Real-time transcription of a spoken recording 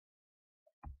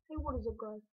Hey, what is up,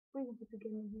 guys? Breathing for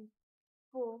Gaming here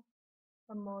for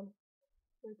a mod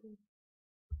showcase.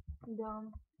 And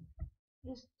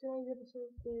this today's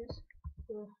episode is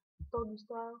the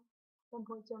Doggystyle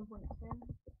 1.7.10.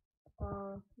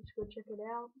 Just go check it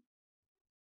out.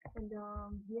 And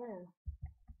yeah.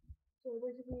 So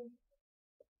basically,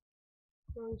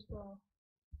 Doggystyle.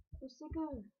 We're sick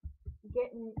of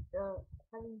getting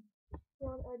having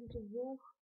added to Wolf.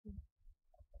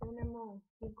 And no more.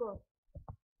 We've got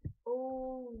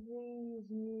all these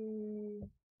new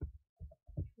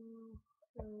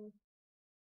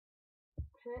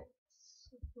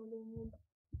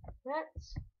pets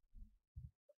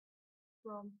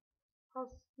from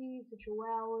huskies to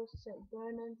chihuahuas, St.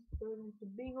 Bernards to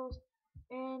beagles,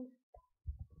 and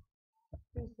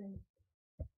these things.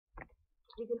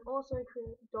 You can also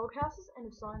create dog houses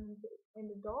and assign them to a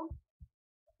dog.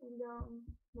 And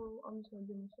well, I'm just gonna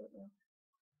do this right now.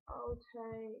 I'll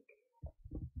take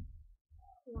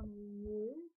one of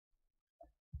you.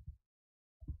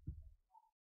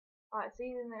 Alright,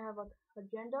 see, then they have like a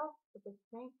gender, it's a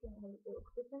pink, and it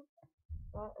looks different.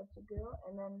 Right, that's a girl,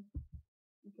 and then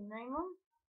you can name them,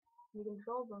 you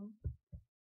control them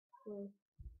with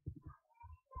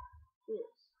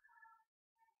this.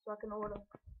 So I can order.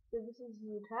 So this is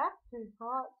the attack, 2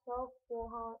 hearts, health, 4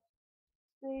 hearts,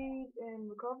 speed, and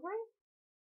recovery.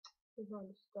 He's going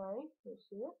to stay, you'll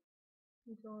see it.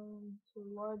 He's going to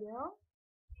lie down.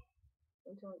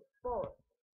 He's going to fall.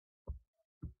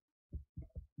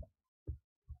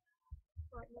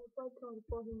 Right now, if I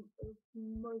teleport him, it's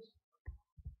most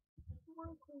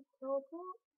likely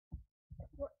teleport.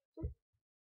 What's it?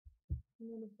 And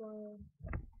then if I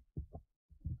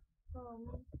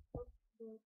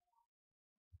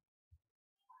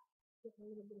get a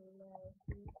little bit of lag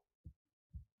here.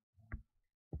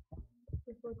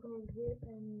 If I come over here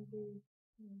and do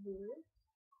this,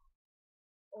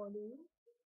 audio,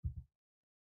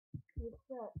 with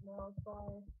that now, if I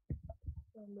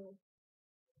kind of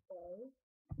say,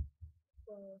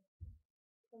 so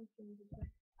functions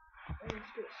attack, and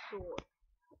let's get sword.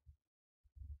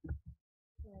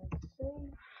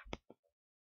 Save,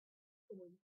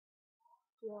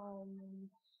 diamond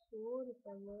sword if I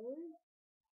load.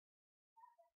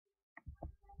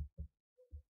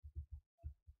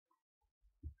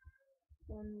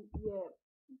 And yeah.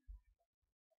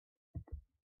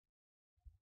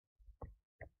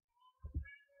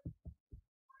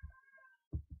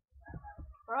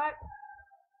 Alright.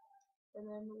 And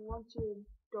then once your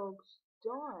dogs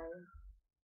die,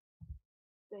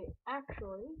 they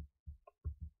actually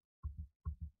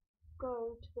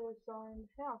go to their assigned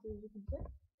house, as you can see.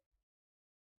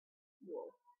 Whoa.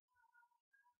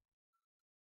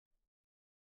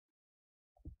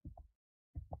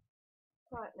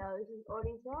 Right, now this is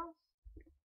Oddie's house.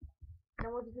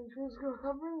 Now what you can choose to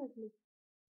recovery, we can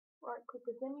right click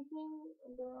with anything,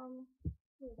 and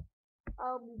yeah.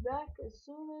 I'll be back as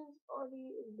soon as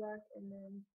Audie is back, and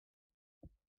then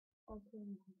I'll turn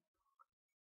him.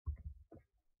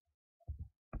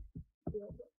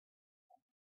 Yeah.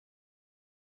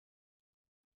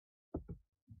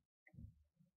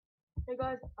 Hey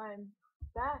guys, I'm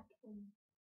back and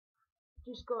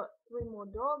just got 3 more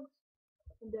dogs,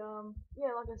 and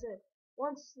yeah, like I said,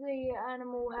 once the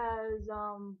animal has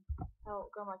gone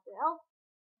back to health,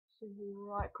 should be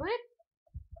right click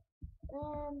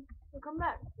and we'll come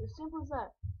back. As simple as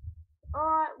that.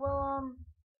 Alright, well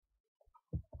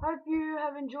hope you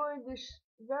have enjoyed this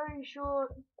very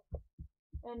short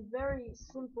and very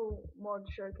simple mod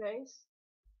showcase.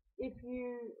 If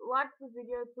you liked the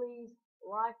video, please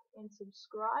like and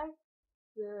subscribe.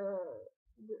 The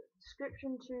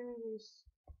description to this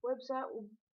website will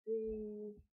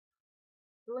be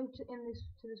the link to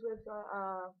this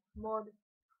website mod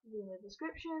in the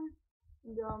description.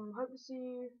 And hope to see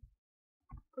you.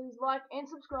 Please like and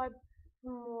subscribe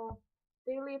for more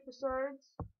daily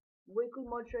episodes, weekly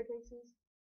mod showcases,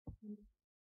 and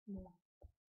more.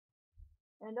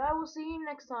 And I will see you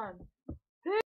next time.